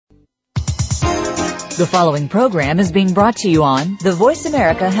The following program is being brought to you on the Voice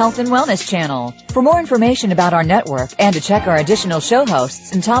America Health and Wellness Channel. For more information about our network and to check our additional show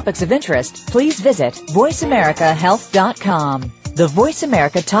hosts and topics of interest, please visit voiceamericahealth.com. The Voice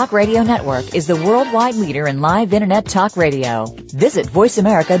America Talk Radio Network is the worldwide leader in live Internet talk radio. Visit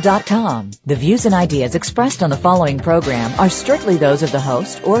voiceamerica.com. The views and ideas expressed on the following program are strictly those of the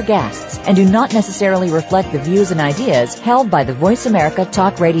host or guests and do not necessarily reflect the views and ideas held by the Voice America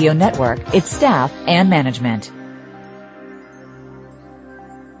Talk Radio Network, its staff, and management.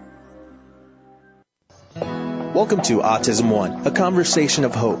 Welcome to Autism One, a conversation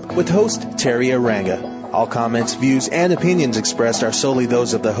of hope with host Terry Aranga. All comments, views, and opinions expressed are solely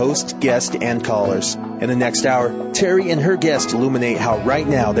those of the host, guest, and callers. In the next hour, Terry and her guest illuminate how right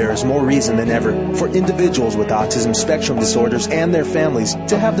now there is more reason than ever for individuals with autism spectrum disorders and their families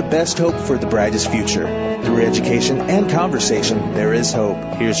to have the best hope for the brightest future. Through education and conversation, there is hope.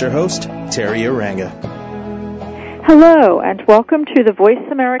 Here's your host, Terry Aranga. Hello, and welcome to the Voice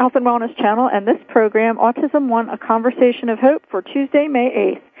America Health and Wellness Channel and this program, Autism One, a Conversation of Hope, for Tuesday,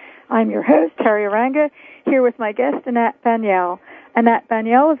 May 8th. I'm your host, Terry Aranga, here with my guest, Anat Baniel. Anat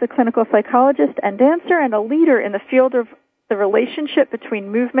Baniel is a clinical psychologist and dancer and a leader in the field of the relationship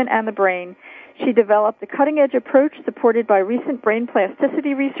between movement and the brain. She developed a cutting-edge approach supported by recent brain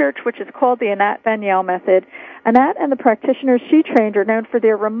plasticity research, which is called the Anat Baniel method. Anat and the practitioners she trained are known for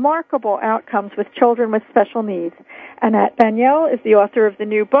their remarkable outcomes with children with special needs. Anat Baniel is the author of the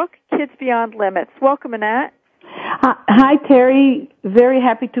new book, Kids Beyond Limits. Welcome, Anat. Hi, Terry. Very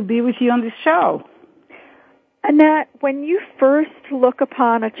happy to be with you on this show. Anat, when you first look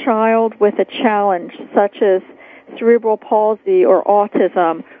upon a child with a challenge, such as cerebral palsy or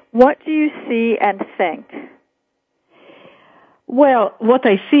autism, what do you see and think? Well, what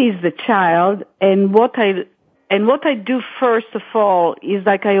I see is the child, and what I do first of all is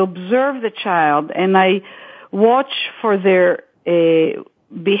like I observe the child and I watch for their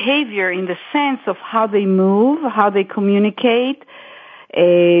behavior in the sense of how they move, how they communicate,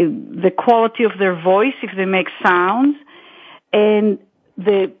 the quality of their voice if they make sounds, and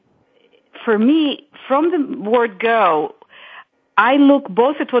for me, from the word go, I look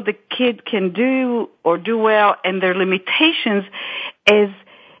both at what the kid can do or do well and their limitations as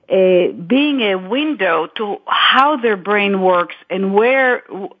being a window to how their brain works and where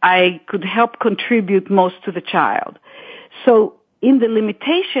I could help contribute most to the child. So in the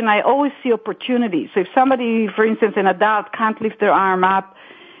limitation, I always see opportunities. So if somebody, for instance, an adult can't lift their arm up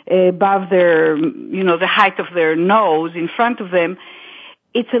above their, the height of their nose in front of them,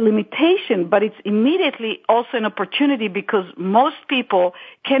 it's a limitation, but it's immediately also an opportunity because most people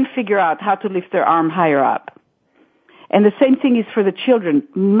can figure out how to lift their arm higher up. And the same thing is for the children.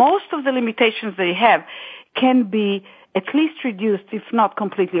 Most of the limitations they have can be at least reduced, if not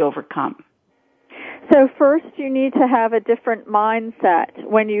completely overcome. So first, you need to have a different mindset.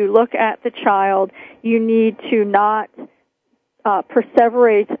 When you look at the child, you need to not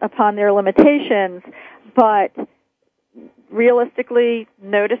perseverate upon their limitations, but realistically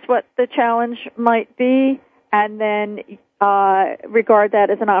notice what the challenge might be and then regard that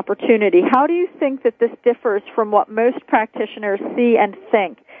as an opportunity. How do you think that this differs from what most practitioners see and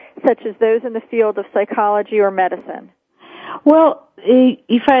think, such as those in the field of psychology or medicine? Well,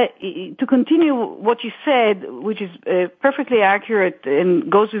 to continue what you said, which is perfectly accurate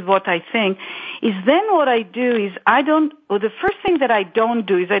and goes with what I think, is then what I do is the first thing that I don't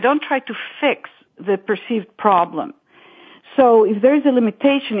do is I don't try to fix the perceived problem. So if there is a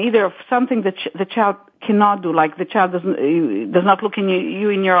limitation either of something that the child cannot do, like the child does not look you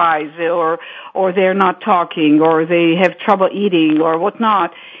in your eyes, or they're not talking, or they have trouble eating, or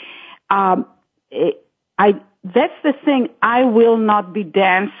whatnot, that's the thing I will not be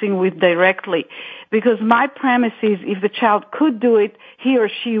dancing with directly, because my premise is if the child could do it, he or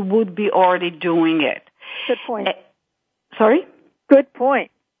she would be already doing it. Good point. Sorry? Good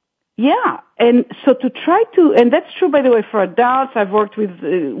point. Yeah, and so to try to, and that's true, by the way, for adults. I've worked with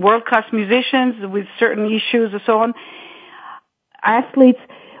world-class musicians with certain issues and so on, athletes.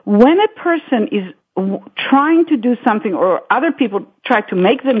 When a person is trying to do something or other people try to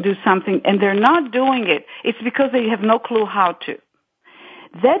make them do something and they're not doing it, it's because they have no clue how to.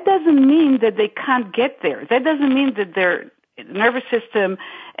 That doesn't mean that they can't get there. That doesn't mean that their nervous system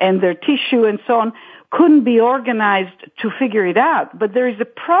and their tissue and so on couldn't be organized to figure it out, but there is a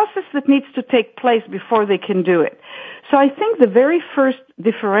process that needs to take place before they can do it. So I think the very first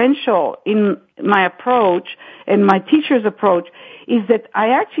differential in my approach and my teacher's approach is that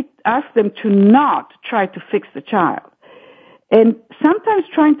I actually ask them to not try to fix the child. And sometimes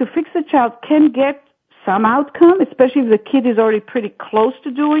trying to fix the child can get some outcome, especially if the kid is already pretty close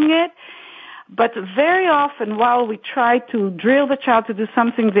to doing it. But very often, while we try to drill the child to do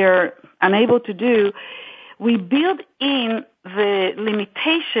something they're unable to do, we build in the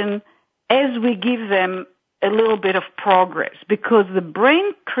limitation as we give them a little bit of progress, because the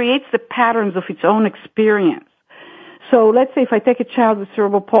brain creates the patterns of its own experience. So let's say if I take a child with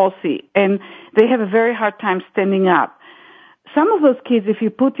cerebral palsy and they have a very hard time standing up, some of those kids, if you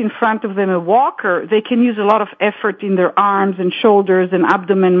put in front of them a walker, they can use a lot of effort in their arms and shoulders and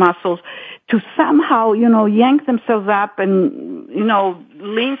abdomen muscles to somehow, yank themselves up and,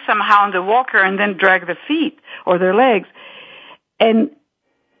 lean somehow on the walker and then drag their feet or their legs. And,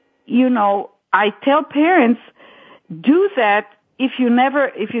 I tell parents, do that if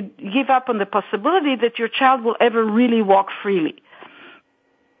you give up on the possibility that your child will ever really walk freely.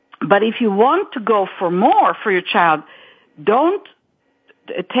 But if you want to go for more for your child, don't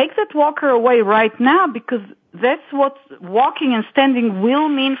take that walker away right now, because that's what walking and standing will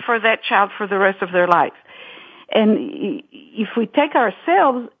mean for that child for the rest of their life. And if we take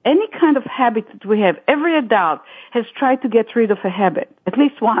ourselves, any kind of habit that we have, every adult has tried to get rid of a habit, at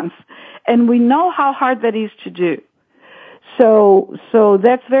least once. And we know how hard that is to do. So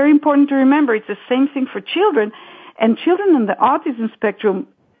that's very important to remember. It's the same thing for children. And children on the autism spectrum,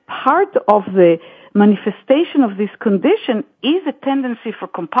 part of the manifestation of this condition is a tendency for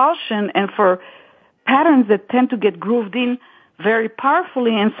compulsion and for patterns that tend to get grooved in very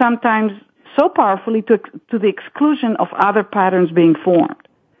powerfully, and sometimes so powerfully to the exclusion of other patterns being formed.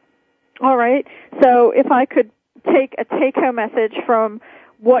 All right. So if I could take a take-home message from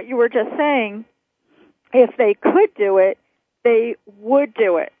what you were just saying, if they could do it, they would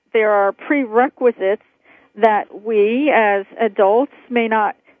do it. There are prerequisites that we as adults may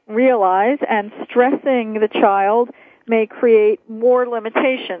not realize, and stressing the child may create more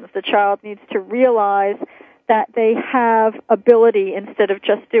limitations. The child needs to realize that they have ability instead of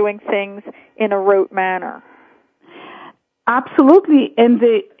just doing things in a rote manner. Absolutely, and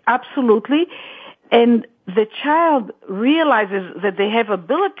the child realizes that they have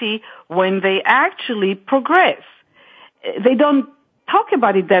ability when they actually progress. They don't talk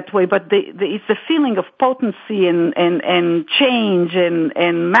about it that way, but it's a feeling of potency and change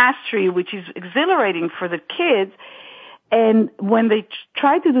and mastery, which is exhilarating for the kids. And when they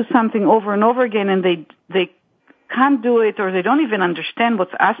try to do something over and over again and they can't do it, or they don't even understand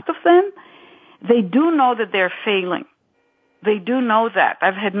what's asked of them, they do know that they're failing. They do know that.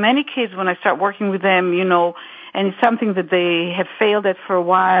 I've had many kids when I start working with them, and it's something that they have failed at for a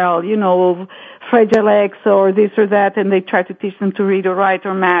while, Fragile X or this or that, and they try to teach them to read or write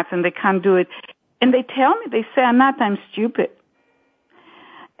or math, and they can't do it. And they tell me, they say, Anat, I'm stupid.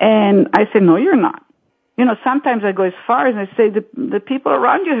 And I say, no, you're not. Sometimes I go as far as I say, the people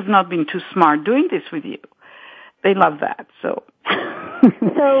around you have not been too smart doing this with you. They love that, so.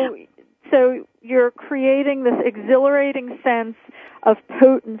 So you're creating this exhilarating sense of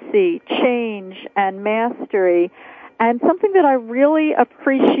potency, change, and mastery. And something that I really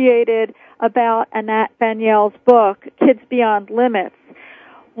appreciated about Anat Baniel's book, Kids Beyond Limits,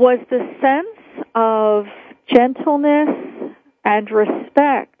 was the sense of gentleness and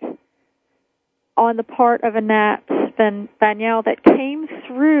respect on the part of Anat Baniel that came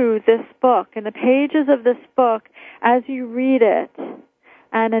through this book. In the pages of this book, as you read it,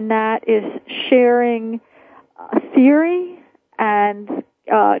 and Anat is sharing theory and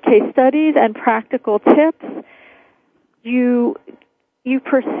case studies and practical tips, you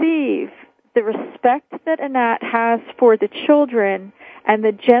perceive the respect that Anat has for the children and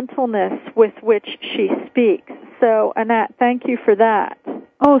the gentleness with which she speaks. So, Anat, thank you for that.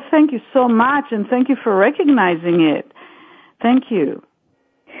 Oh, thank you so much, and thank you for recognizing it. Thank you.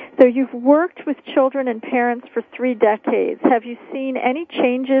 So you've worked with children and parents for 3 decades. Have you seen any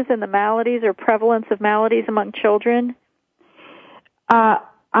changes in the maladies or prevalence of maladies among children? I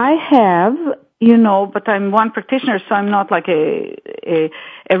have, but I'm one practitioner, so I'm not like a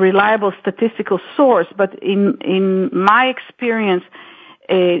reliable statistical source. But in my experience,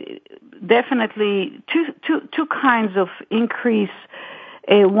 definitely two kinds of increase.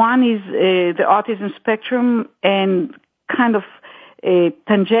 One is the autism spectrum and kind of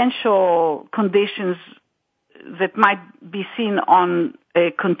tangential conditions that might be seen on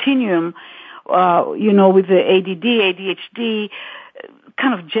a continuum, with the ADD, ADHD,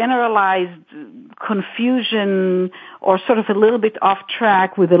 kind of generalized confusion or sort of a little bit off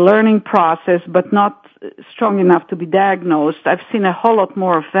track with the learning process, but not strong enough to be diagnosed. I've seen a whole lot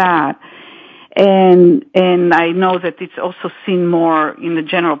more of that. And I know that it's also seen more in the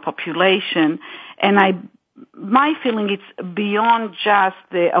general population. And my feeling it's beyond just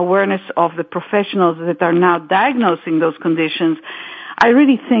the awareness of the professionals that are now diagnosing those conditions. I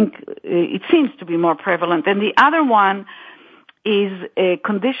really think it seems to be more prevalent. And the other one is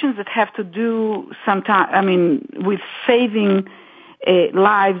conditions that have to do with saving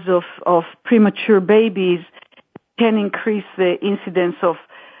lives of premature babies can increase the incidence of,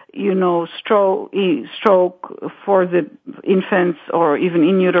 stroke for the infants or even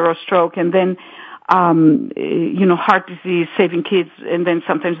in utero stroke, and then, heart disease, saving kids, and then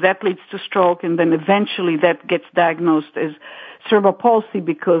sometimes that leads to stroke, and then eventually that gets diagnosed as cerebral palsy,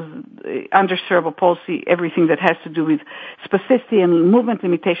 because under cerebral palsy, everything that has to do with spasticity and movement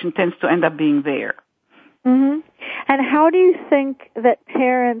limitation tends to end up being there. Mm-hmm. And how do you think that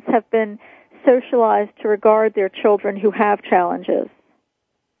parents have been socialized to regard their children who have challenges?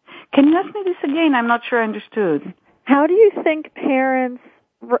 Can you ask me this again? I'm not sure I understood. How do you think parents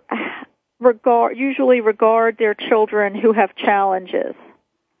usually regard their children who have challenges?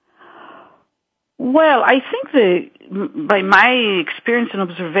 Well, I think by my experience and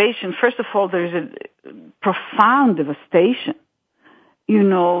observation, first of all, there's a profound devastation.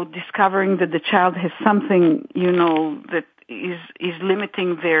 Discovering that the child has something, that is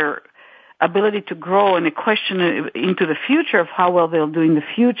limiting their ability to grow, and a question into the future of how well they'll do in the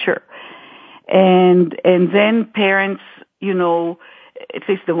future. And then parents, at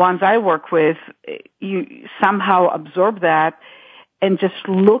least the ones I work with, you somehow absorb that and just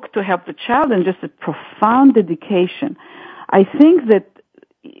look to help the child, and just a profound dedication. I think that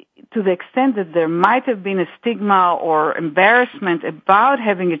to the extent that there might have been a stigma or embarrassment about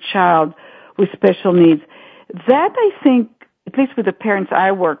having a child with special needs, that I think, at least with the parents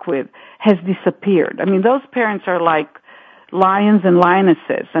I work with, has disappeared. I mean, those parents are like lions and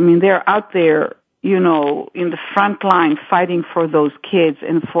lionesses. I mean, they're out there, in the front line fighting for those kids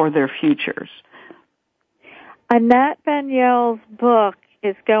and for their futures. Anat Baniel's book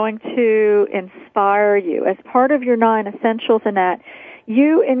is going to inspire you. As part of your 9 essentials, Anat,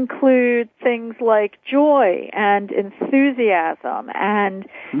 you include things like joy and enthusiasm, and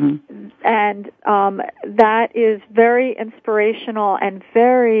that is very inspirational and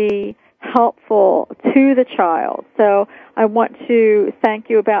very helpful to the child. So I want to thank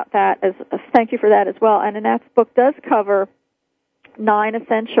you for that as well. And Anat's book does cover 9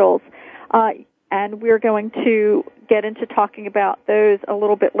 essentials, and we're going to get into talking about those a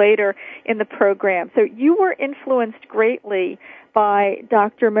little bit later in the program. So you were influenced greatly by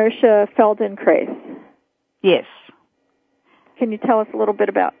Dr. Moshe Feldenkrais. Yes. Can you tell us a little bit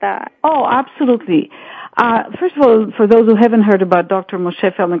about that? Oh, absolutely. First of all, for those who haven't heard about Dr.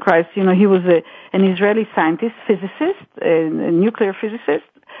 Moshe Feldenkrais, he was an Israeli scientist, physicist, a nuclear physicist,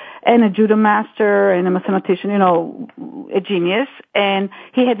 and a judo master and a mathematician, a genius. And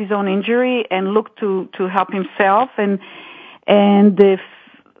he had his own injury and looked to help himself and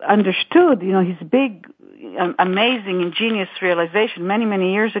understood, his big, amazing, ingenious realization many,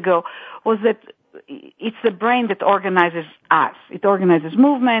 many years ago was that it's the brain that organizes us. It organizes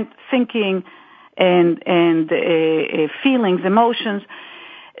movement, thinking, and feelings, emotions.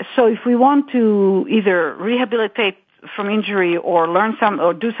 So if we want to either rehabilitate from injury or learn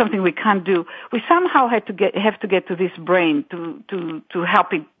or do something we can't do, we somehow have to get to this brain to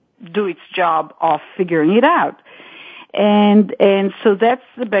help it do its job of figuring it out. And so that's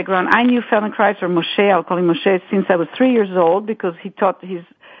the background. I knew Feldenkrais, or Moshe, I'll call him Moshe, since I was 3 years old, because he taught his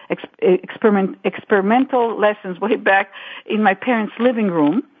experimental lessons way back in my parents' living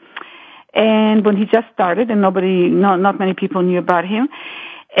room. And when he just started, and not many people knew about him.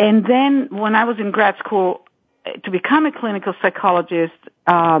 And then when I was in grad school to become a clinical psychologist,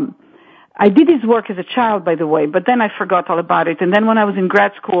 I did his work as a child, by the way, but then I forgot all about it. And then when I was in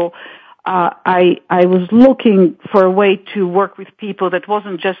grad school, I was looking for a way to work with people that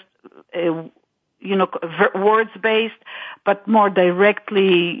wasn't just, words-based, but more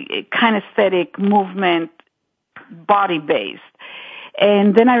directly kinesthetic, movement, body-based.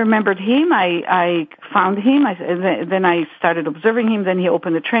 And then I remembered him. I found him. Then I started observing him. Then he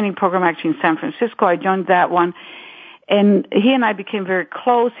opened a training program actually in San Francisco. I joined that one. And he and I became very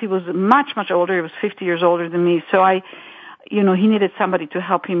close. He was much, much older. He was 50 years older than me. So he needed somebody to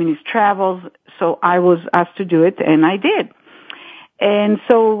help him in his travels. So I was asked to do it, and I did. And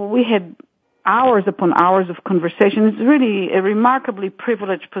so we had hours upon hours of conversation. It's really a remarkably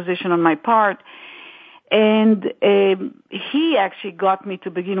privileged position on my part. And he actually got me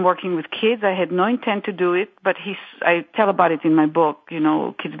to begin working with kids. I had no intent to do it, but I tell about it in my book,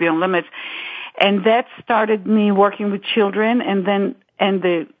 Kids Beyond Limits. And that started me working with children,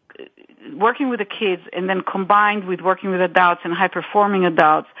 working with the kids, and then combined with working with adults and high-performing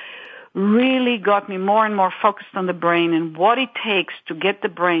adults, really got me more and more focused on the brain and what it takes to get the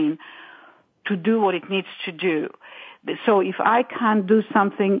brain to do what it needs to do. So if I can't do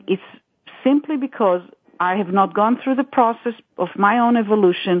something, it's simply because I have not gone through the process of my own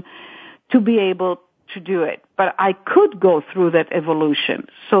evolution to be able to do it. But I could go through that evolution.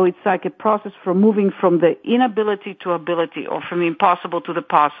 So it's like a process for moving from the inability to ability, or from the impossible to the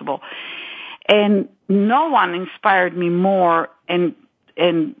possible. And no one inspired me more and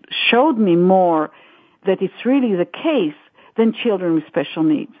showed me more that it's really the case than children with special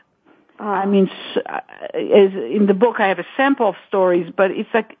needs. I mean, as in the book I have a sample of stories, but it's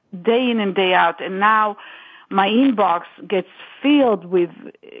like day in and day out. And now my inbox gets filled with,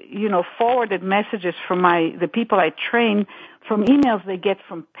 forwarded messages from the people I train, from emails they get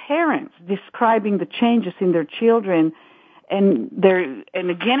from parents describing the changes in their children. And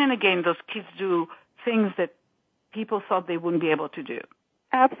again and again, those kids do things that people thought they wouldn't be able to do.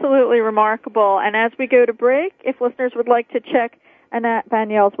 Absolutely remarkable. And as we go to break, if listeners would like to check Anat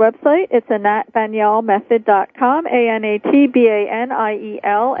Baniel's website, it's anatbanielmethod.com,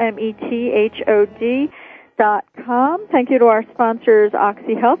 ANATBANIELMETHOD.com. Thank you to our sponsors,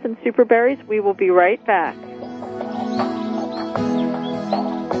 Oxy Health and Superberries. We will be right back.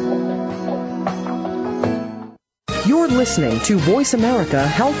 You're listening to Voice America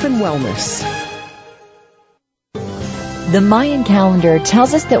Health and Wellness. The Mayan calendar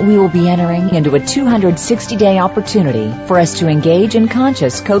tells us that we will be entering into a 260-day opportunity for us to engage in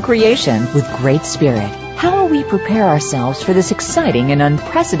conscious co-creation with Great Spirit. How will we prepare ourselves for this exciting and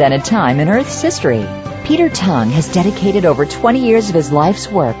unprecedented time in Earth's history? Peter Tung has dedicated over 20 years of his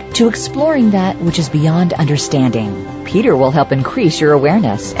life's work to exploring that which is beyond understanding. Peter will help increase your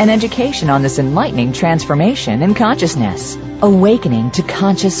awareness and education on this enlightening transformation in consciousness. Awakening to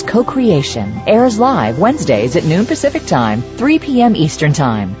Conscious Co-Creation airs live Wednesdays at noon Pacific Time, 3 p.m. Eastern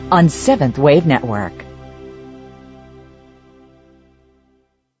Time on 7th Wave Network.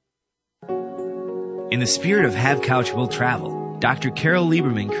 In the spirit of Have Couch Will Travel, Dr. Carol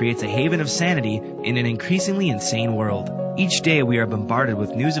Lieberman creates a haven of sanity in an increasingly insane world. Each day we are bombarded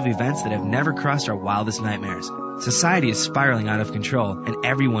with news of events that have never crossed our wildest nightmares. Society is spiraling out of control, and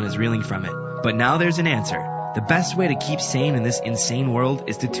everyone is reeling from it. But now there's an answer. The best way to keep sane in this insane world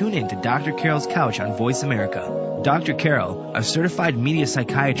is to tune in to Dr. Carol's Couch on Voice America. Dr. Carol, a certified media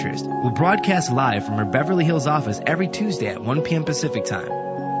psychiatrist, will broadcast live from her Beverly Hills office every Tuesday at 1 p.m. Pacific Time.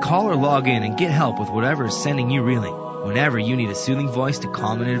 Call or log in and get help with whatever is sending you reeling, whenever you need a soothing voice to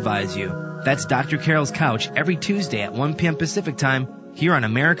calm and advise you. That's Dr. Carol's Couch every Tuesday at 1 p.m. Pacific Time here on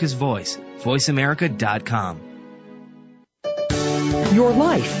America's Voice, voiceamerica.com. Your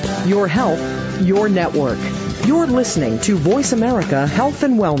life, your health, your network. You're listening to Voice America Health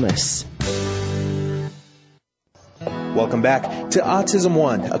and Wellness. Welcome back to Autism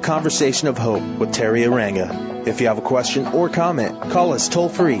One, a conversation of hope with Terry Aranga. If you have a question or comment, call us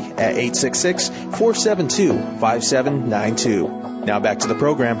toll-free at 866-472-5792. Now back to the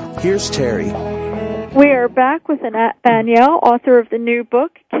program. Here's Terry. We are back with Anat Baniel, author of the new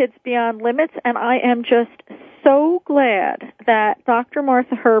book, Kids Beyond Limits, and I am just so glad that Dr.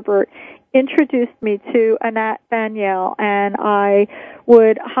 Martha Herbert introduced me to Anat Baniel, and I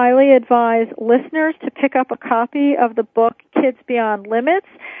would highly advise listeners to pick up a copy of the book, Kids Beyond Limits.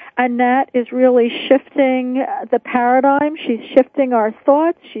 Anat is really shifting the paradigm. She's shifting our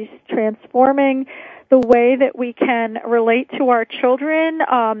thoughts. She's transforming the way that we can relate to our children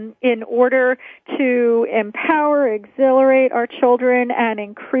in order to empower, exhilarate our children, and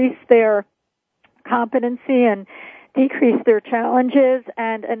increase their competency and decrease their challenges.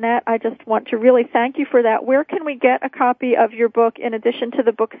 And Anat, I just want to really thank you for that. Where can we get a copy of your book in addition to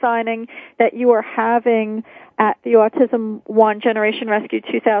the book signing that you are having at the Autism One Generation Rescue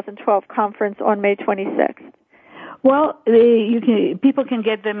 2012 conference on May 26th? Well, people can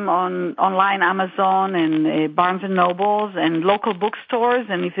get them online, Amazon and Barnes and Nobles and local bookstores.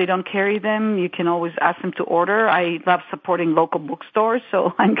 And if they don't carry them, you can always ask them to order. I love supporting local bookstores,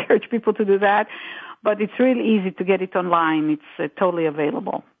 so I encourage people to do that. But it's really easy to get it online. It's totally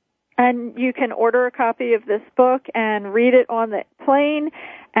available. And you can order a copy of this book and read it on the plane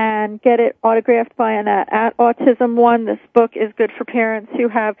and get it autographed by Anat at Autism One. This book is good for parents who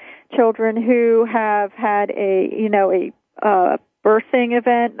have children who have had a birthing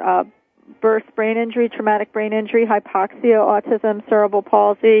event, birth brain injury, traumatic brain injury, hypoxia, autism, cerebral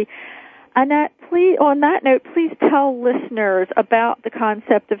palsy. Anat, please, on that note, please tell listeners about the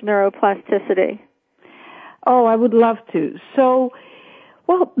concept of neuroplasticity. Oh, I would love to. So,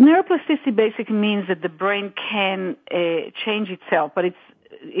 well, neuroplasticity basically means that the brain can change itself, but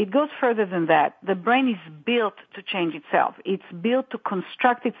it goes further than that. The brain is built to change itself. It's built to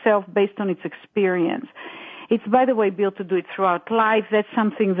construct itself based on its experience. It's, by the way, built to do it throughout life. That's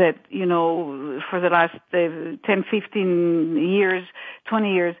something that, for the last 10, 15 years,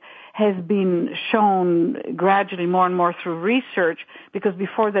 20 years, has been shown gradually more and more through research, because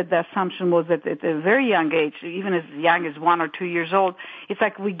before that the assumption was that at a very young age, even as young as 1 or 2 years old, it's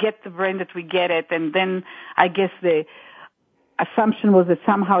like we get the brain that we get it, and then I guess the assumption was that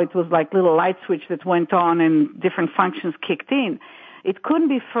somehow it was like little light switch that went on and different functions kicked in. It couldn't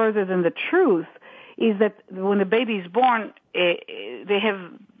be further than the truth, is that when the baby is born, they have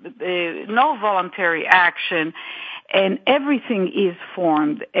no voluntary action, and everything is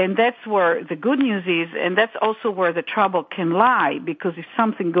formed. And that's where the good news is, and that's also where the trouble can lie, because if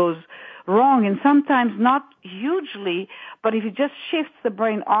something goes wrong, and sometimes not hugely, but if it just shifts the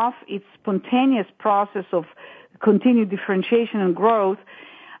brain off its spontaneous process of continued differentiation and growth,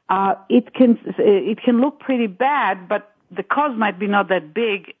 it can look pretty bad, but the cause might be not that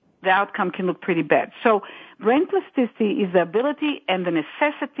big. The outcome can look pretty bad. So brain plasticity is the ability and the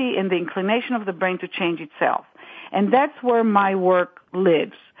necessity and the inclination of the brain to change itself. And that's where my work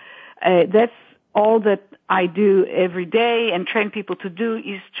lives. That's all that I do every day and train people to do,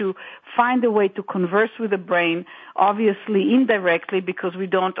 is to find a way to converse with the brain, obviously indirectly, because we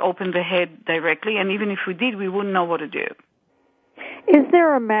don't open the head directly, and even if we did, we wouldn't know what to do. Is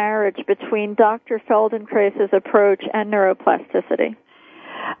there a marriage between Dr. Feldenkrais's approach and neuroplasticity?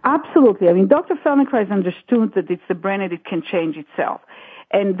 Absolutely. I mean, Dr. Feldenkrais understood that it's the brain and it can change itself.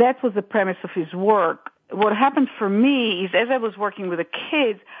 And that was the premise of his work. What happened for me is, as I was working with the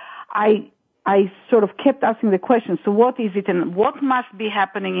kids, I sort of kept asking the question, so what is it and what must be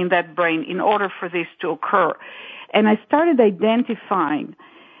happening in that brain in order for this to occur? And I started identifying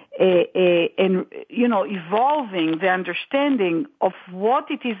and evolving the understanding of what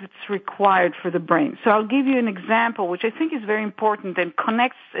it is that's required for the brain. So I'll give you an example, which I think is very important and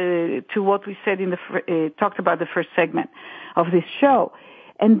connects to what we said in talked about the first segment of this show,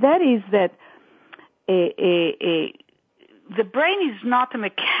 and that is that the brain is not a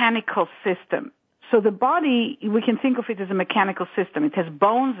mechanical system. So the body, we can think of it as a mechanical system. It has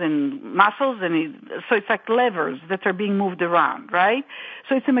bones and muscles, so it's like levers that are being moved around, right?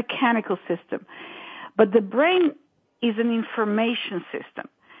 So it's a mechanical system. But the brain is an information system.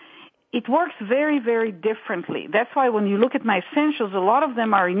 It works very, very differently. That's why when you look at my essentials, a lot of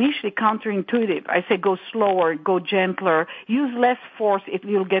them are initially counterintuitive. I say go slower, go gentler, use less force,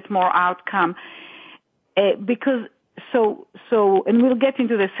 you'll get more outcome. Because and we'll get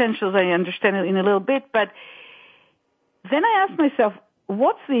into the essentials, I understand it in a little bit, but then I asked myself,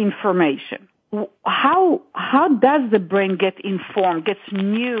 what's the information? How does the brain get informed, gets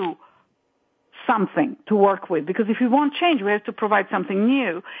new something to work with? Because if we want change, we have to provide something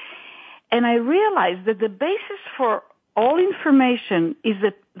new. And I realized that the basis for all information is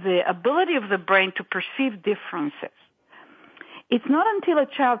the ability of the brain to perceive differences. It's not until a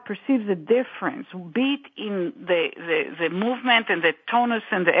child perceives a difference, be it in the movement and the tonus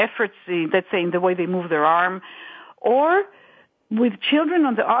and the efforts, let's say in the way they move their arm, or with children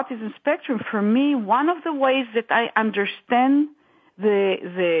on the autism spectrum. For me, one of the ways that I understand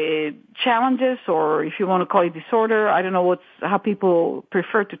the challenges, or if you want to call it disorder, I don't know how people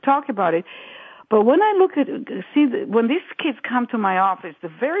prefer to talk about it. But when I look when these kids come to my office, the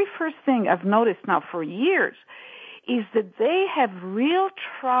very first thing I've noticed now for years is that they have real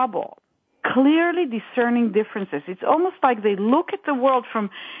trouble clearly discerning differences. It's almost like they look at the world as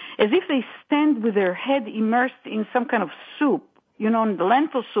if they stand with their head immersed in some kind of soup, in the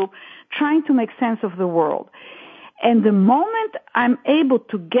lentil soup, trying to make sense of the world. And the moment I'm able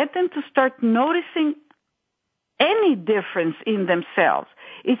to get them to start noticing any difference in themselves,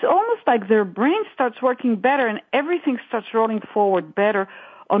 it's almost like their brain starts working better and everything starts rolling forward better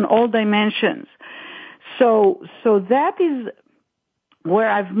on all dimensions. So that is where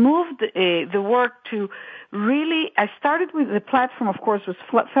I've moved the work to really. I started with the platform, of course, was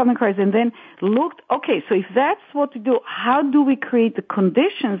Feldenkrais, and then looked, okay, so if that's what to do, how do we create the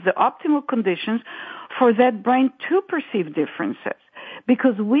conditions, the optimal conditions for that brain to perceive differences?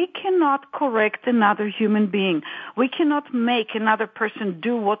 Because we cannot correct another human being. We cannot make another person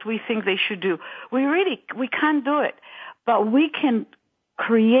do what we think they should do. We can't do it. But we can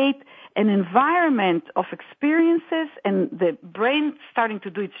create an environment of experiences and the brain starting to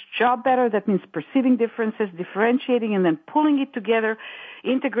do its job better. That means perceiving differences, differentiating, and then pulling it together,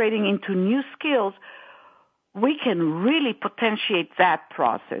 integrating into new skills. We can really potentiate that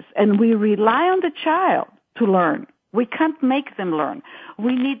process. And we rely on the child to learn. We can't make them learn.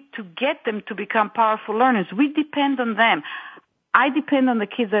 We need to get them to become powerful learners. We depend on them. I depend on the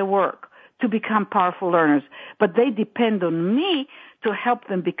kids I work to become powerful learners, but they depend on me to help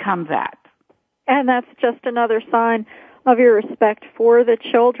them become that. And that's just another sign of your respect for the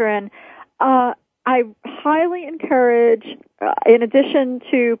children. I highly encourage, in addition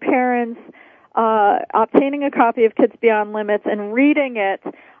to parents obtaining a copy of Kids Beyond Limits and reading it,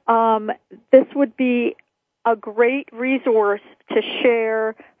 this would be a great resource to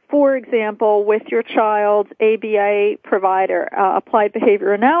share, for example, with your child's ABA provider, Applied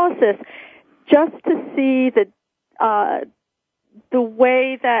Behavior Analysis, just to see the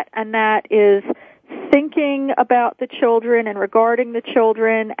way that Anat is thinking about the children and regarding the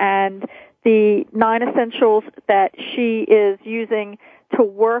children, and the 9 essentials that she is using to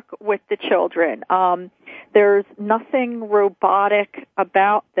work with the children. There's nothing robotic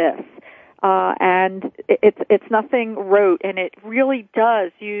about this, and it's nothing rote, and it really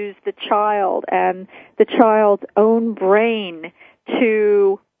does use the child and the child's own brain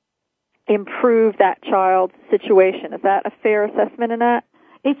to improve that child's situation. Is that a fair assessment, Annette?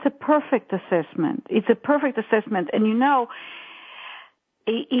 It's a perfect assessment. It's a perfect assessment, and you know,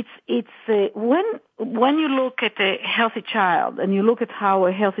 when you look at a healthy child and you look at how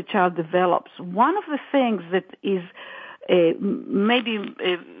a healthy child develops, one of the things that is maybe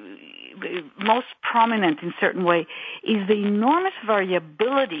most prominent in certain way is the enormous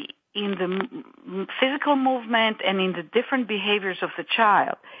variability in the physical movement and in the different behaviors of the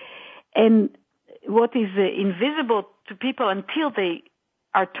child. And what is invisible to people until they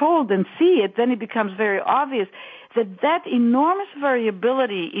are told and see it, then it becomes very obvious that enormous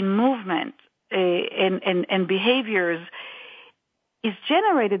variability in movement and behaviors is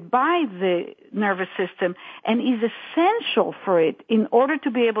generated by the nervous system and is essential for it in order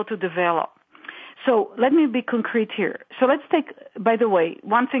to be able to develop. So let me be concrete here. So let's take, by the way,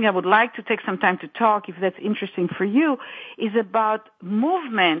 one thing I would like to take some time to talk, if that's interesting for you, is about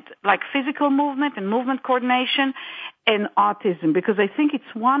movement, like physical movement and movement coordination and autism, because I think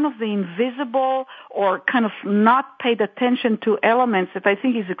it's one of the invisible or kind of not paid attention to elements that I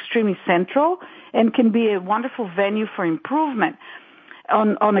think is extremely central and can be a wonderful venue for improvement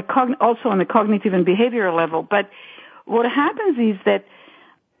also on a cognitive and behavioral level. But what happens is that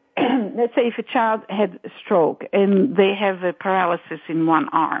let's say if a child had a stroke and they have a paralysis in one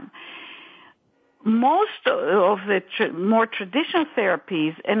arm, most of the more traditional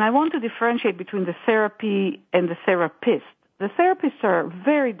therapies, and I want to differentiate between the therapy and the therapist. The therapists are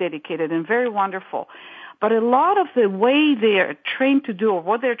very dedicated and very wonderful, but a lot of the way they are trained to do or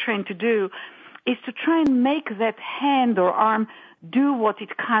what they're trained to do is to try and make that hand or arm do what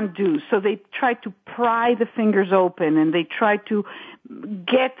it can't do. So they try to pry the fingers open and they try to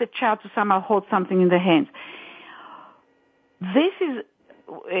get the child to somehow hold something in the hands. This is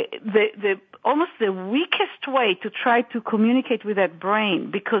the almost the weakest way to try to communicate with that brain,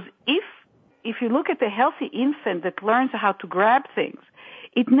 because if you look at the healthy infant that learns how to grab things,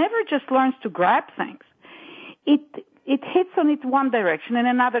 it never just learns to grab things. It hits on it one direction and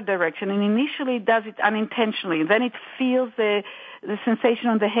another direction, and initially it does it unintentionally. Then it feels the sensation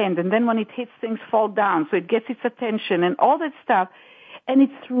on the hand, and then when it hits, things fall down, so it gets its attention and all that stuff. And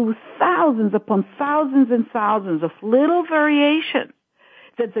it's through thousands upon thousands and thousands of little variations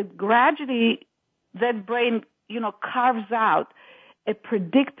that gradually that brain, carves out a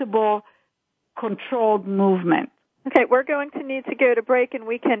predictable, controlled movement. Okay, we're going to need to go to break, and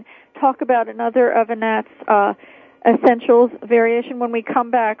we can talk about another of Anat's essentials variation when we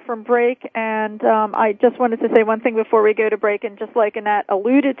come back from break. And I just wanted to say one thing before we go to break, and just like Anat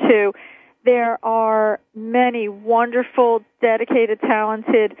alluded to, there are many wonderful, dedicated,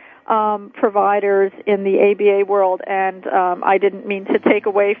 talented providers in the ABA world, and I didn't mean to take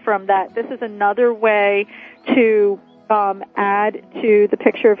away from that. This is another way to add to the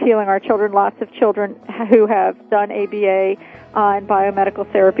picture of healing our children. Lots of children who have done ABA and biomedical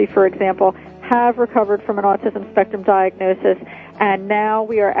therapy, for example, have recovered from an autism spectrum diagnosis, and now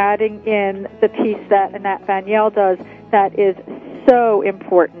we are adding in the piece that Anat Baniel does that is so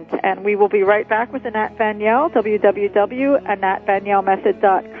important. And we will be right back with Anat Baniel,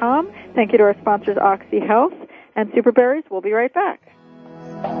 www.anatbanielmethod.com. Thank you to our sponsors, Oxy Health and Superberries. We'll be right back.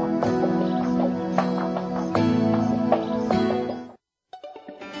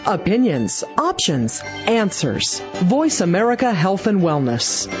 Opinions, options, answers. Voice America Health and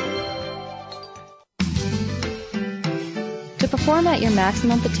Wellness. To perform at your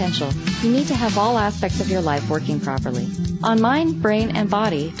maximum potential, you need to have all aspects of your life working properly. On Mind, Brain, and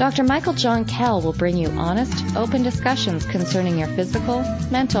Body, Dr. Michael John Kell will bring you honest, open discussions concerning your physical,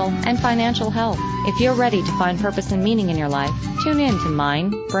 mental, and financial health. If you're ready to find purpose and meaning in your life, tune in to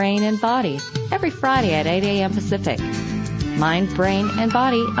Mind, Brain, and Body every Friday at 8 a.m. Pacific. Mind, Brain, and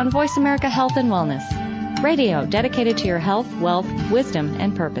Body on Voice America Health and Wellness. Radio dedicated to your health, wealth, wisdom,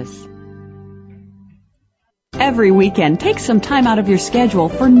 and purpose. Every weekend, take some time out of your schedule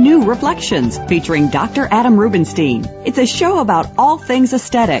for New Reflections, featuring Dr. Adam Rubenstein. It's a show about all things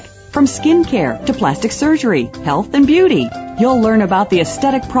aesthetic, from skincare to plastic surgery, health and beauty. You'll learn about the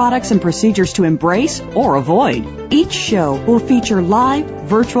aesthetic products and procedures to embrace or avoid. Each show will feature live,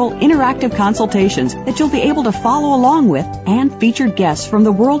 virtual, interactive consultations that you'll be able to follow along with, and featured guests from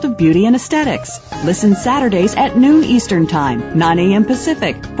the world of beauty and aesthetics. Listen Saturdays at noon Eastern Time, 9 a.m.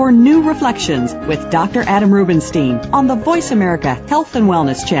 Pacific, for New Reflections with Dr. Adam Rubenstein on the Voice America Health and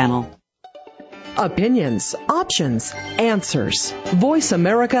Wellness Channel. Opinions, options, answers. Voice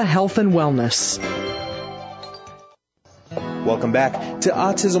America Health and Wellness. Welcome back to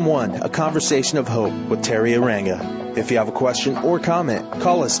Autism One, a conversation of hope with Terry Aranga. If you have a question or comment,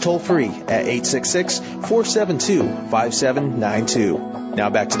 call us toll-free at 866-472-5792.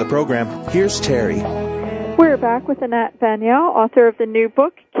 Now back to the program. Here's Terry. We're back with Anat, Baniel, author of the new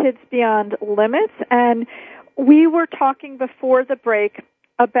book, Kids Beyond Limits. And we were talking before the break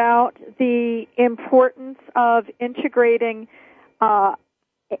about the importance of integrating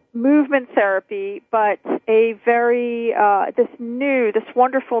movement therapy, but a very this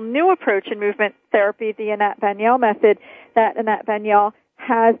wonderful new approach in movement therapy, the Anat Baniel method, that Anat Baniel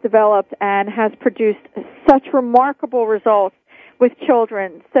has developed and has produced such remarkable results with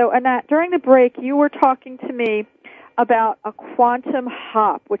children. So, Anat, during the break, you were talking to me about a quantum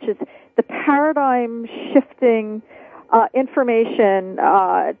hop, which is the paradigm shifting information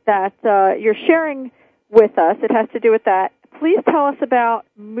that you're sharing with us. It has to do with that. Please tell us about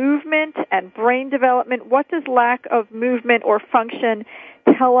movement and brain development. What does lack of movement or function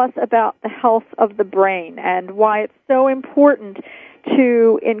tell us about the health of the brain, and why it's so important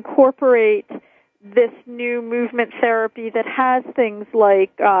to incorporate this new movement therapy that has things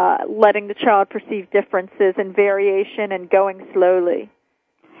like letting the child perceive differences and variation and going slowly?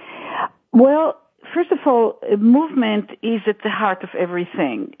 Well, first of all, movement is at the heart of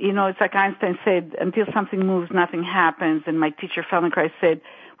everything. You know, it's like Einstein said, until something moves, nothing happens. And my teacher, Feldenkrais, said,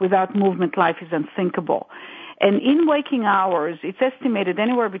 without movement, life is unthinkable. And in waking hours, it's estimated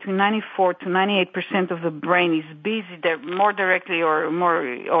anywhere between 94 to 98% of the brain is busy more directly or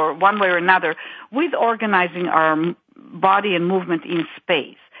one way or another with organizing our body and movement in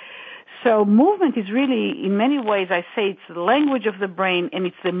space. So movement is really, in many ways, I say it's the language of the brain and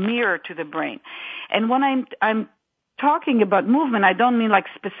it's the mirror to the brain. And when I'm talking about movement, I don't mean like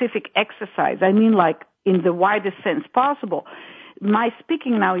specific exercise. I mean like in the widest sense possible. My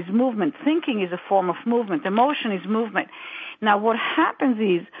speaking now is movement. Thinking is a form of movement. Emotion is movement. Now what happens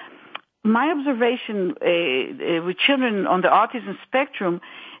is, my observation with children on the autism spectrum,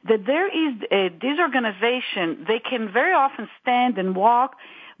 that there is a disorganization. They can very often stand and walk,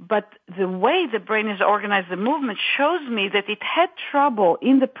 but the way the brain is organized, the movement, shows me that it had trouble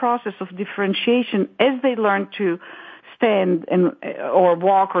in the process of differentiation as they learn to stand and or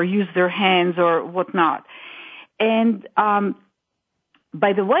walk or use their hands or whatnot. And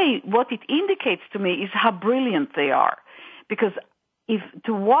by the way, what it indicates to me is how brilliant they are, because if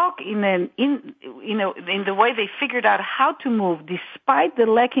to walk in the way they figured out how to move, despite the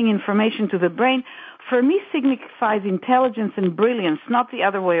lacking information to the brain, for me signifies intelligence and brilliance, not the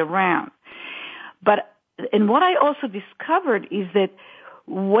other way around. And what I also discovered is that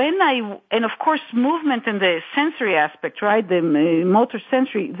and of course movement and the sensory aspect, right, the motor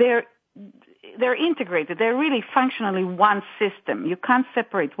sensory, they're integrated. They're really functionally one system. You can't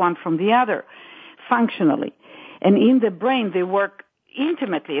separate one from the other functionally. And in the brain, they work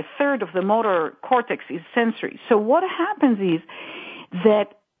intimately. A third of the motor cortex is sensory. So what happens is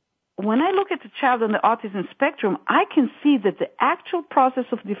that when I look at the child on the autism spectrum, I can see that the actual process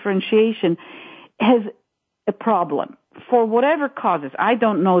of differentiation has a problem for whatever causes. I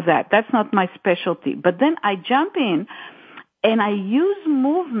don't know that. That's not my specialty. But then I jump in and I use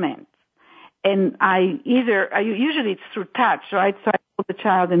movement. And usually it's through touch, right? So I hold the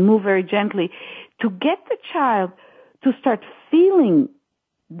child and move very gently to get the child to start feeling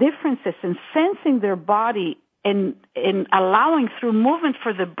differences and sensing their body and allowing through movement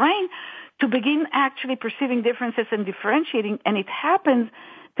for the brain to begin actually perceiving differences and differentiating. And it happens,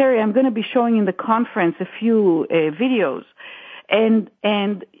 Terry, I'm going to be showing in the conference a few videos. And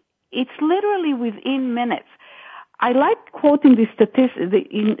it's literally within minutes. I like quoting the statistics.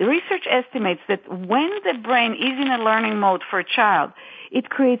 Research estimates that when the brain is in a learning mode for a child, it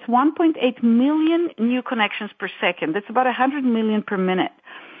creates 1.8 million new connections per second. That's about 100 million per minute.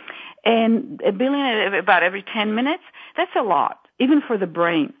 And a billion about every 10 minutes. That's a lot, even for the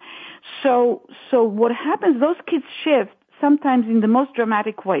brain. So what happens, those kids shift sometimes in the most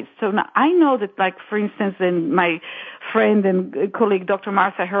dramatic ways. So now I know that, like, for instance, in my friend and colleague, Dr.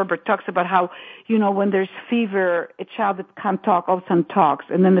 Martha Herbert, talks about how, when there's fever, a child that can't talk all of a sudden talks,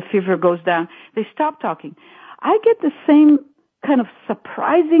 and then the fever goes down, they stop talking. I get the same kind of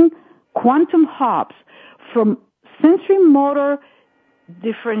surprising quantum hops from sensory motor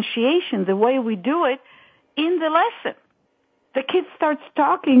differentiation, the way we do it, in the lesson. The kid starts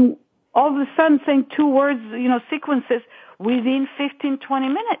talking, all of a sudden saying 2 words, sequences within 15, 20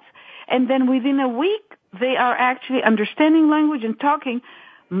 minutes. And then within a week, they are actually understanding language and talking,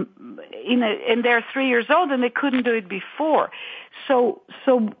 and they're 3 years old and they couldn't do it before. So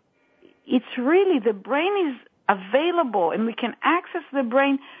it's really, the brain is available and we can access the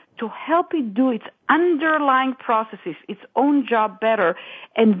brain to help it do its underlying processes, its own job better,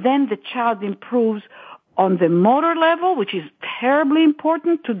 and then the child improves on the motor level, which is terribly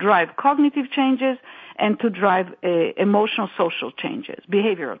important to drive cognitive changes and to drive emotional, social changes,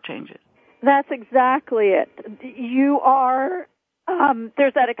 behavioral changes. That's exactly it. You are,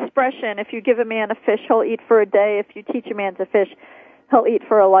 there's that expression, if you give a man a fish, he'll eat for a day. If you teach a man to fish, he'll eat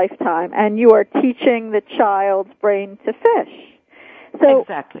for a lifetime. And you are teaching the child's brain to fish. So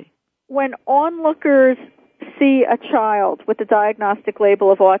exactly. When onlookers see a child with the diagnostic label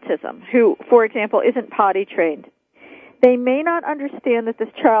of autism who, for example, isn't potty trained, they may not understand that this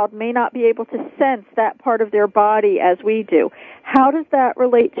child may not be able to sense that part of their body as we do. How does that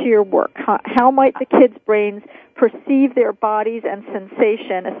relate to your work? How might the kids' brains perceive their bodies and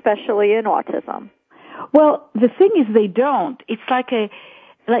sensation, especially in autism? Well, the thing is they don't. It's like a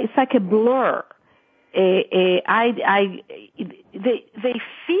blur. They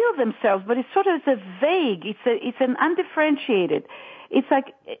feel themselves, but it's sort of a vague. It's an undifferentiated. It's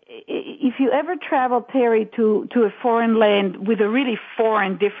like if you ever travel, Terry, to a foreign land with a really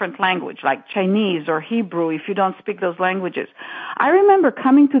foreign, different language, like Chinese or Hebrew, if you don't speak those languages. I remember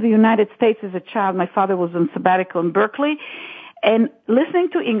coming to the United States as a child. My father was on sabbatical in Berkeley, and listening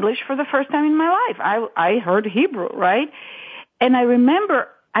to English for the first time in my life. I heard Hebrew, right? And I remember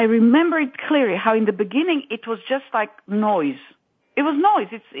it clearly how in the beginning it was just like noise. It was noise.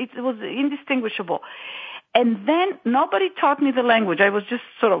 It was indistinguishable. And then nobody taught me the language. I was just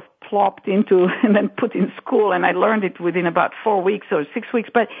sort of plopped into and then put in school, and I learned it within about 4 weeks or 6 weeks.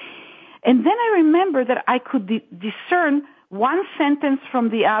 And then I remember that I could discern one sentence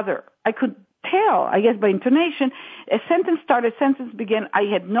from the other. I could tell, I guess by intonation, a sentence started, a sentence began. I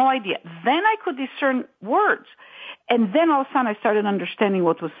had no idea. Then I could discern words. And then all of a sudden I started understanding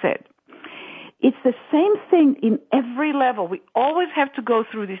what was said. It's the same thing in every level. We always have to go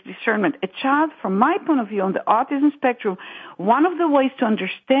through this discernment. A child, from my point of view, on the autism spectrum, one of the ways to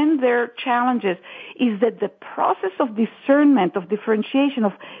understand their challenges is that the process of discernment, of differentiation,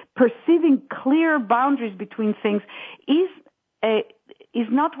 of perceiving clear boundaries between things is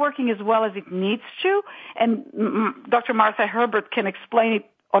not working as well as it needs to. And Dr. Martha Herbert can explain it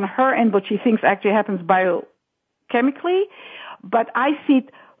on her end, but she thinks actually happens biochemically. But I see it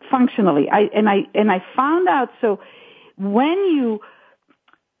functionally. I found out,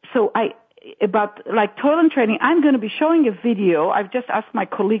 about like toilet training, I'm going to be showing a video. I've just asked my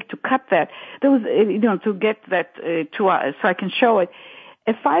colleague to cut that. There was, to get that to us so I can show it.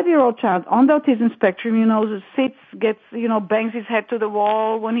 A 5-year-old child on the autism spectrum, sits, gets, bangs his head to the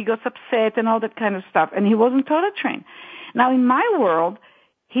wall when he gets upset and all that kind of stuff. And he wasn't toilet trained. Now in my world,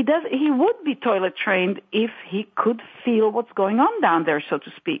 he would be toilet trained if he could feel what's going on down there, so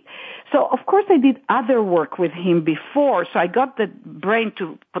to speak. So, of course, I did other work with him before, so I got the brain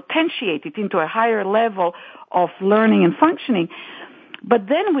to potentiate it into a higher level of learning and functioning. But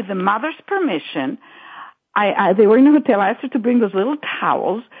then, with the mother's permission, they were in a hotel. I asked her to bring those little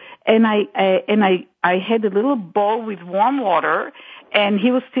towels, and I had a little bowl with warm water, and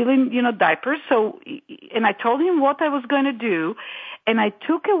he was still in, diapers. So, and I told him what I was going to do. And I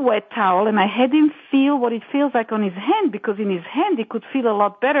took a wet towel and I had him feel what it feels like on his hand, because in his hand he could feel a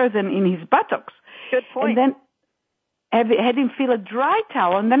lot better than in his buttocks. Good point. And then had him feel a dry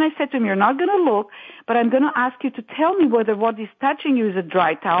towel. And then I said to him, you're not going to look, but I'm going to ask you to tell me whether what is touching you is a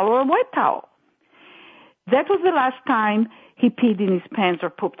dry towel or a wet towel. That was the last time he peed in his pants or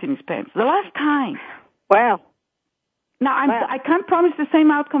pooped in his pants. The last time. Wow. Now, I can't promise the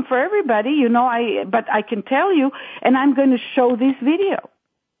same outcome for everybody, but I can tell you, and I'm going to show this video.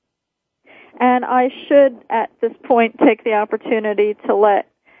 And I should, at this point, take the opportunity to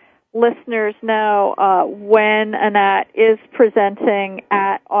let listeners know when Anat is presenting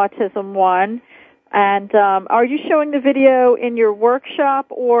at Autism One. And are you showing the video in your workshop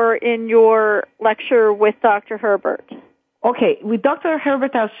or in your lecture with Dr. Herbert? Okay, with Dr.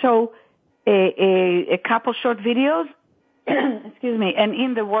 Herbert, I'll show a couple short videos. excuse me, and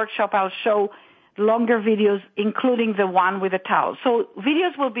in the workshop I'll show longer videos, including the one with the towel. So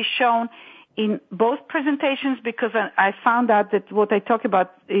videos will be shown in both presentations because I found out that what I talk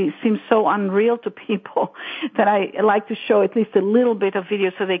about seems so unreal to people that I like to show at least a little bit of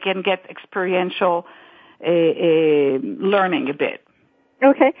video so they can get experiential learning a bit.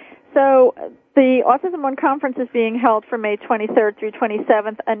 Okay. So the Autism One conference is being held from May 23rd through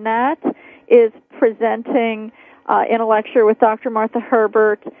 27th. Anat is presenting in a lecture with Dr. Martha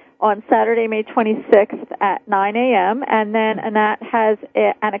Herbert on Saturday, May 26th at 9 a.m., and then Anat has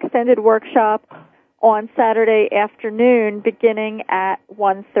an extended workshop on Saturday afternoon beginning at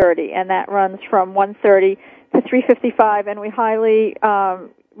 1:30, and that runs from 1:30 to 3:55, and we highly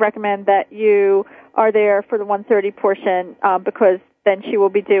recommend that you are there for the 1:30 portion because then she will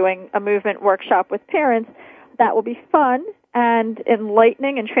be doing a movement workshop with parents. That will be fun and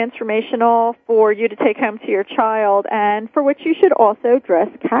enlightening and transformational for you to take home to your child, and for which you should also dress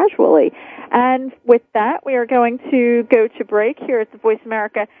casually. And with that, we are going to go to break here at the Voice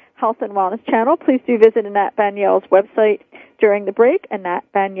America Health and Wellness channel. Please do visit Anat Baniel's website during the break,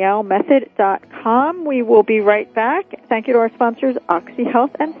 AnatBanielMethod.com. We will be right back. Thank you to our sponsors, Oxy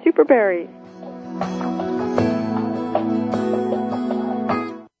Health and Superberries.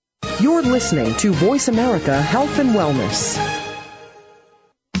 You're listening to Voice America Health and Wellness.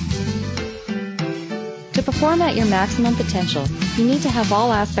 To perform at your maximum potential, you need to have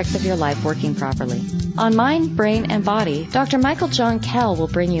all aspects of your life working properly. On Mind, Brain, and Body, Dr. Michael John Kell will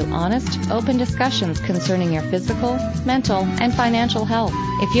bring you honest, open discussions concerning your physical, mental, and financial health.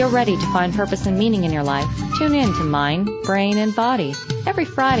 If you're ready to find purpose and meaning in your life, tune in to Mind, Brain, and Body every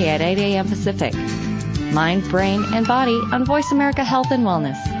Friday at 8 a.m. Pacific. Mind, Brain, and Body on Voice America Health and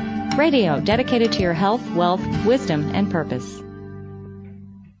Wellness. Radio dedicated to your health, wealth, wisdom, and purpose.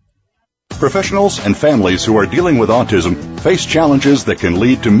 Professionals and families who are dealing with autism face challenges that can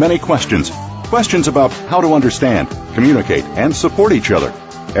lead to many questions. Questions about how to understand, communicate, and support each other.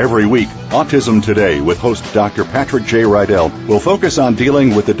 Every week, Autism Today with host Dr. Patrick J. Rydell will focus on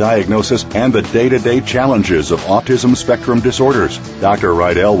dealing with the diagnosis and the day-to-day challenges of autism spectrum disorders. Dr.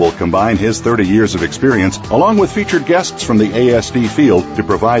 Rydell will combine his 30 years of experience along with featured guests from the ASD field to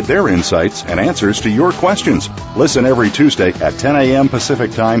provide their insights and answers to your questions. Listen every Tuesday at 10 a.m.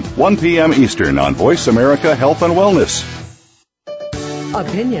 Pacific Time, 1 p.m. Eastern on Voice America Health and Wellness.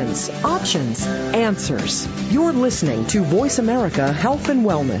 Opinions, options, answers. You're listening to Voice America Health and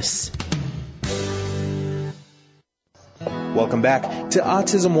Wellness. Welcome back to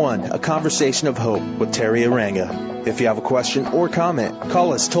Autism One, a conversation of hope with Terry Aranga. If you have a question or comment,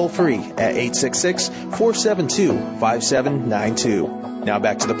 call us toll-free at 866-472-5792. Now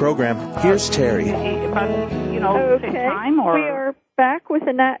back to the program. Here's Terry. Okay. We are back with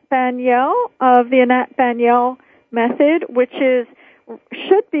Anat Baniel of the Anat Baniel Method, which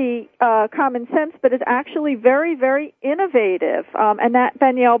should be common sense, but is actually very, very innovative. Anat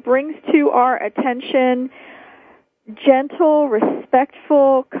Baniel brings to our attention gentle,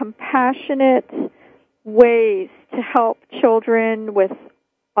 respectful, compassionate ways to help children with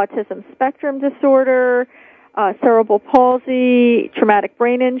autism spectrum disorder, cerebral palsy, traumatic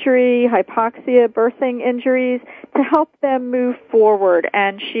brain injury, hypoxia, birthing injuries, to help them move forward.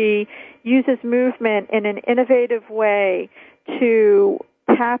 And she uses movement in an innovative way to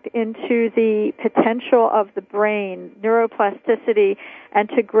tap into the potential of the brain, neuroplasticity, and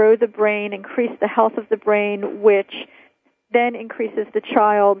to grow the brain, increase the health of the brain, which then increases the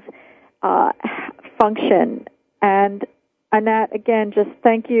child's function. And Anat, again, just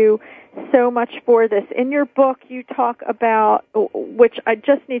thank you so much for this. In your book, you talk about, which I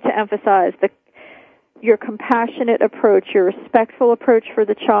just need to emphasize, your compassionate approach, your respectful approach for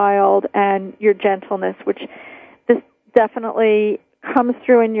the child, and your gentleness, which this definitely comes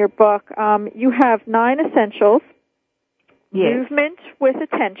through in your book. You have 9 essentials. Yes. Movement with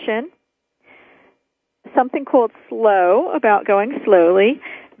attention, something called slow, about going slowly,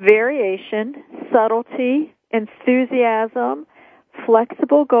 variation, subtlety, enthusiasm,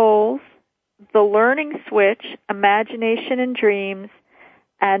 flexible goals, the learning switch, imagination and dreams,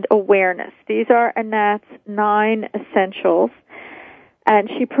 and awareness. These are Anat's 9 essentials. And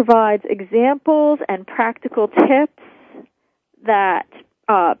she provides examples and practical tips that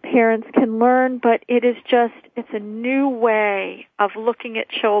parents can learn, but it's a new way of looking at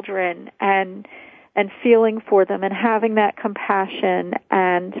children and feeling for them and having that compassion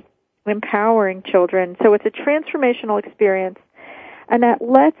and empowering children. So it's a transformational experience. And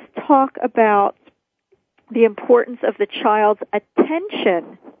let's talk about the importance of the child's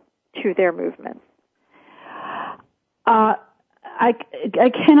attention to their movements. I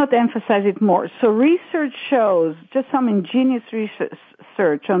cannot emphasize it more. So research shows, just some ingenious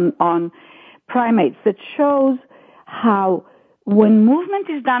research on primates that shows how when movement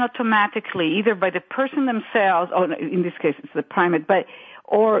is done automatically, either by the person themselves, or in this case it's the primate,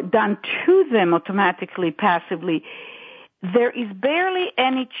 or done to them automatically, passively, there is barely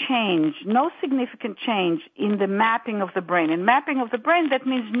any change, no significant change in the mapping of the brain. And mapping of the brain, that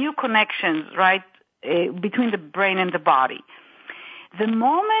means new connections, right, between the brain and the body. The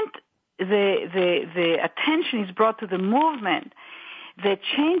moment the attention is brought to the movement, the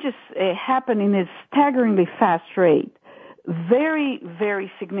changes happen in a staggeringly fast rate. Very,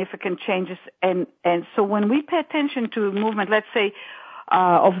 very significant changes. And so when we pay attention to movement, let's say,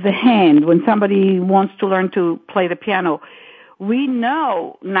 of the hand, when somebody wants to learn to play the piano, we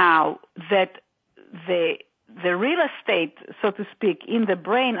know now that the real estate, so to speak, in the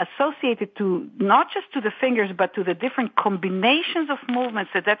brain associated to not just to the fingers, but to the different combinations of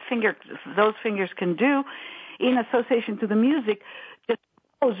movements those fingers can do in association to the music, just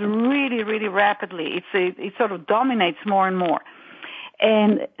grows really, really rapidly. It sort of dominates more and more.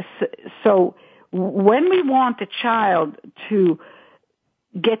 And so when we want a child to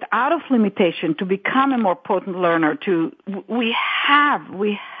get out of limitation, to become a more potent learner, we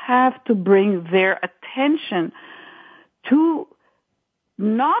have to bring their attention to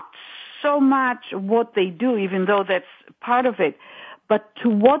not so much what they do, even though that's part of it, but to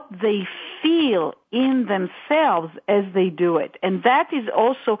what they feel in themselves as they do it. And that is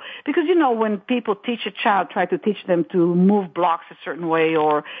also, because when people teach a child, try to teach them to move blocks a certain way,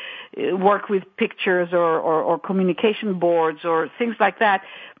 or work with pictures or communication boards or things like that,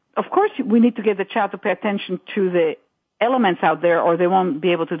 of course we need to get the child to pay attention to the elements out there, or they won't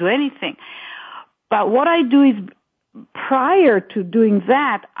be able to do anything. But what I do is, prior to doing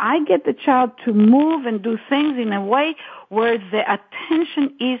that, I get the child to move and do things in a way where the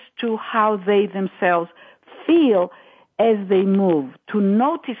attention is to how they themselves feel as they move, to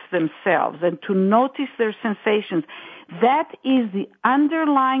notice themselves and to notice their sensations. That is the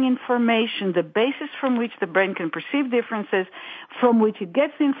underlying information, the basis from which the brain can perceive differences, from which it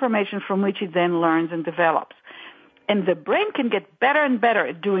gets the information, from which it then learns and develops. And the brain can get better and better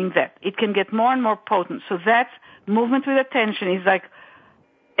at doing that. It can get more and more potent. So that's movement with attention is like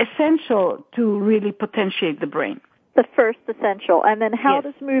essential to really potentiate the brain. The first essential. And then how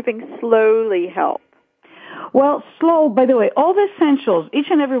does moving slowly help? Well, slow, by the way, all the essentials, each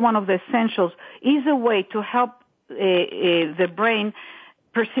and every one of the essentials is a way to help the brain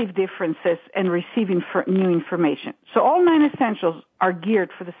perceive differences and receive new information. So all 9 essentials are geared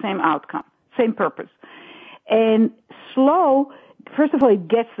for the same outcome, same purpose. And slow, first of all, it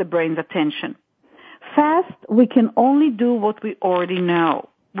gets the brain's attention. Fast, we can only do what we already know.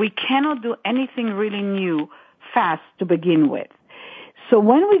 We cannot do anything really new fast to begin with. So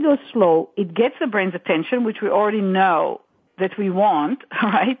when we go slow, it gets the brain's attention, which we already know that we want,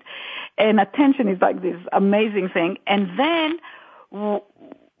 right? And attention is like this amazing thing. And then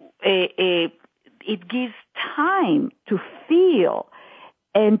it gives time to feel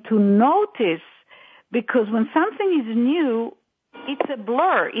and to notice, because when something is new, it's a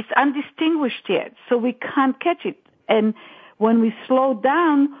blur. It's undistinguished yet, so we can't catch it. And when we slow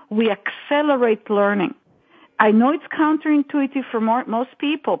down, we accelerate learning. I know it's counterintuitive for most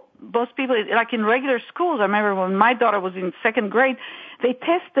people. Most people, like in regular schools, I remember when my daughter was in 2nd grade, they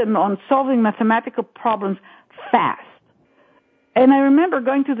test them on solving mathematical problems fast. And I remember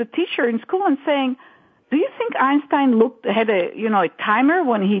going to the teacher in school and saying, do you think Einstein had a timer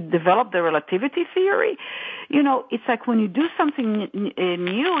when he developed the relativity theory? It's like when you do something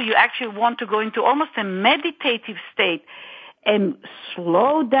new, you actually want to go into almost a meditative state and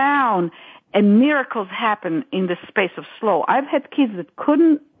slow down, and miracles happen in the space of slow. I've had kids that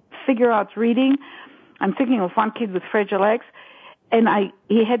couldn't figure out reading. I'm thinking of one kid with fragile legs, and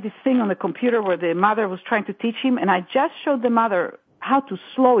he had this thing on the computer where the mother was trying to teach him, and I just showed the mother how to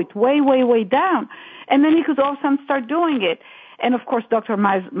slow it way, way, way down. And then he could all of a sudden start doing it. And of course, Dr.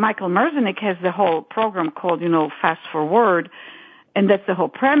 Michael Merzenich has the whole program called, Fast Forward. And that's the whole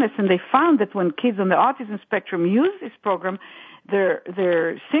premise. And they found that when kids on the autism spectrum use this program,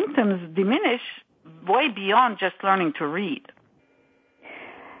 their symptoms diminish way beyond just learning to read.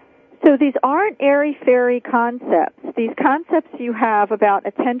 So these aren't airy-fairy concepts. These concepts you have about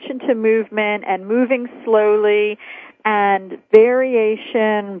attention to movement and moving slowly and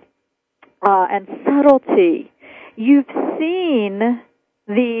variation and subtlety, you've seen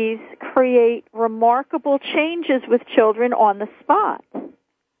these create remarkable changes with children on the spot.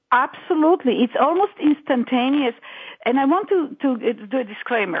 Absolutely. It's almost instantaneous. And I want to do a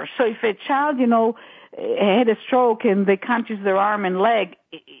disclaimer. So if a child, had a stroke and they can't use their arm and leg,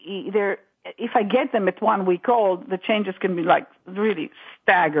 if I get them at 1 week old, the changes can be like really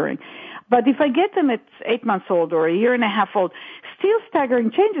staggering. But if I get them at 8 months old or a year and a half old, still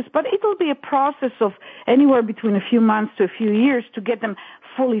staggering changes, but it will be a process of anywhere between a few months to a few years to get them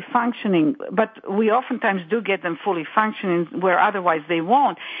fully functioning. But we oftentimes do get them fully functioning where otherwise they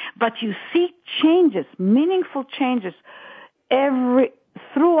won't. But you see changes, meaningful changes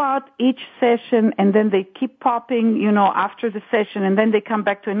throughout each session, and then they keep popping, after the session, and then they come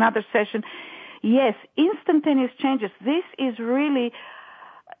back to another session. Yes, instantaneous changes. This is really,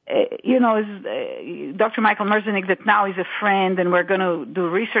 Dr. Michael Merzenich, that now is a friend, and we're going to do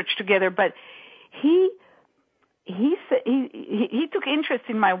research together. But he took interest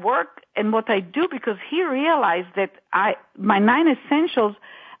in my work and what I do because he realized that my 9 essentials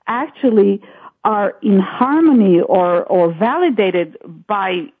actually are in harmony or validated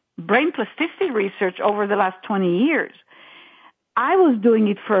by brain plasticity research over the last 20 years. I was doing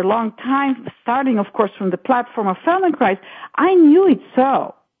it for a long time, starting, of course, from the platform of Feldenkrais. I knew it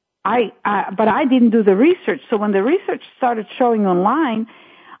so. But I didn't do the research. So when the research started showing online,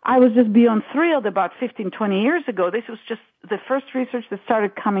 I was just beyond thrilled about 15, 20 years ago. This was just the first research that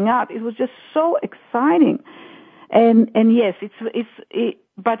started coming out. It was just so exciting. And yes,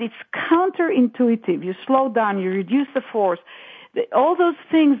 but it's counterintuitive. You slow down, you reduce the force. All those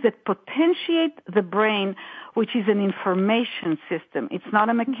things that potentiate the brain, which is an information system. It's not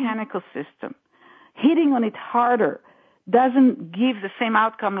a mechanical system. Hitting on it harder doesn't give the same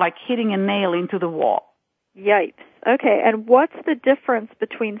outcome like hitting a nail into the wall. Yikes. Okay, and what's the difference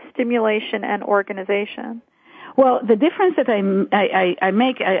between stimulation and organization? Well, the difference that I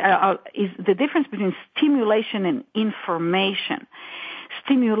make is the difference between stimulation and information.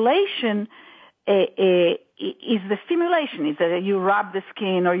 Stimulation is the stimulation, is that you rub the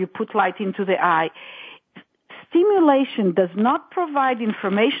skin or you put light into the eye. Stimulation does not provide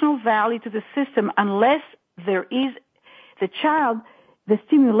informational value to the system unless there is the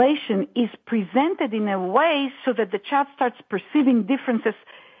stimulation is presented in a way so that the child starts perceiving differences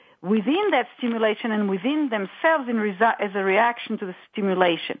within that stimulation and within themselves as a reaction to the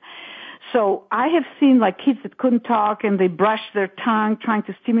stimulation. So I have seen like kids that couldn't talk and they brush their tongue trying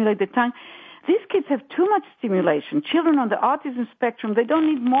to stimulate the tongue. These kids have too much stimulation. Children on the autism spectrum, they don't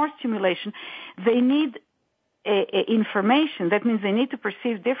need more stimulation. They need information. That means they need to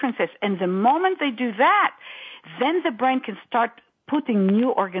perceive differences. And the moment they do that, then the brain can start putting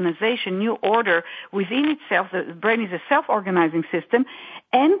new organization, new order within itself. The brain is a self-organizing system,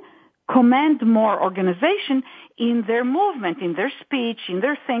 and command more organization in their movement, in their speech, in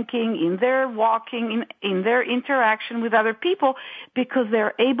their thinking, in their walking, in their interaction with other people, because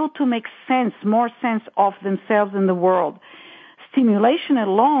they're able to make more sense of themselves and the world. Stimulation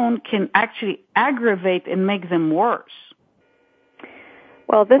alone can actually aggravate and make them worse.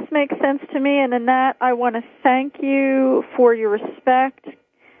 Well, this makes sense to me, and Anat, I want to thank you for your respect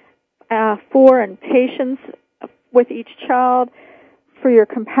for and patience with each child, for your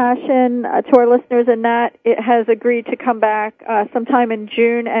compassion. To our listeners, Anat has agreed to come back sometime in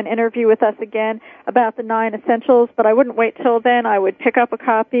June and interview with us again about the 9 essentials, but I wouldn't wait till then. I would pick up a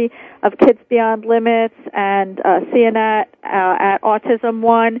copy of Kids Beyond Limits and see Anat at Autism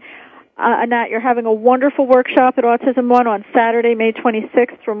One. Anat, you're having a wonderful workshop at Autism One on Saturday, May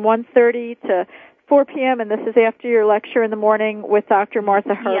 26th from 1:30 to 4 p.m., and this is after your lecture in the morning with Dr.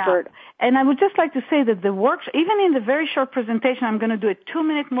 Martha Herbert. Yeah. And I would just like to say that the workshop, even in the very short presentation, I'm going to do a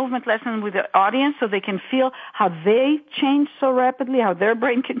 2-minute movement lesson with the audience so they can feel how they change so rapidly, how their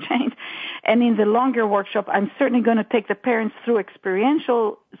brain can change. And in the longer workshop, I'm certainly going to take the parents through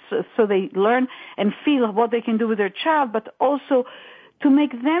experiential so they learn and feel what they can do with their child, but also to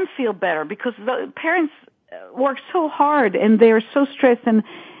make them feel better, because the parents work so hard and they are so stressed, and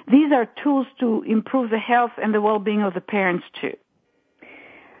these are tools to improve the health and the well-being of the parents too.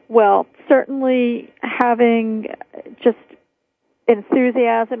 Well, certainly having just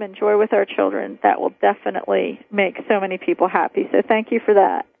enthusiasm and joy with our children, that will definitely make so many people happy. So thank you for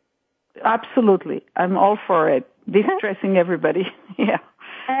that. Absolutely. I'm all for it. De-stressing everybody. Yeah.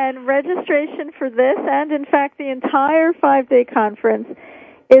 And registration for this and, in fact, the entire 5-day conference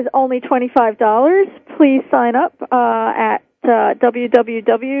is only $25. Please sign up at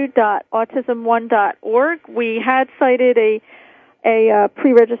www.autism1.org. We had cited a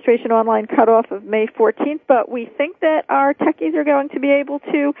pre-registration online cutoff of May 14th, but we think that our techies are going to be able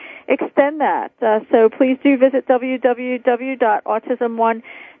to extend that. So please do visit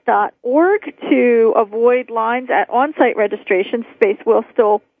www.autism1.org to avoid lines at on-site registration. Space will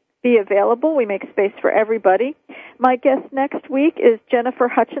still be available. We make space for everybody. My guest next week is Jennifer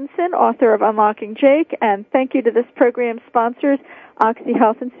Hutchinson, author of Unlocking Jake, and thank you to this program's sponsors, Oxy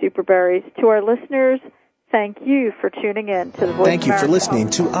Health and Superberries. To our listeners, thank you for tuning in to the Voice Thank you America for listening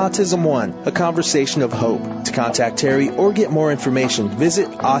to Autism One, a conversation of hope. To contact Terry or get more information, visit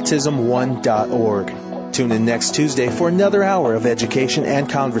autism1.org. Tune in next Tuesday for another hour of education and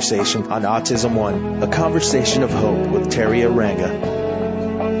conversation on Autism One, a conversation of hope with Terry Aranga.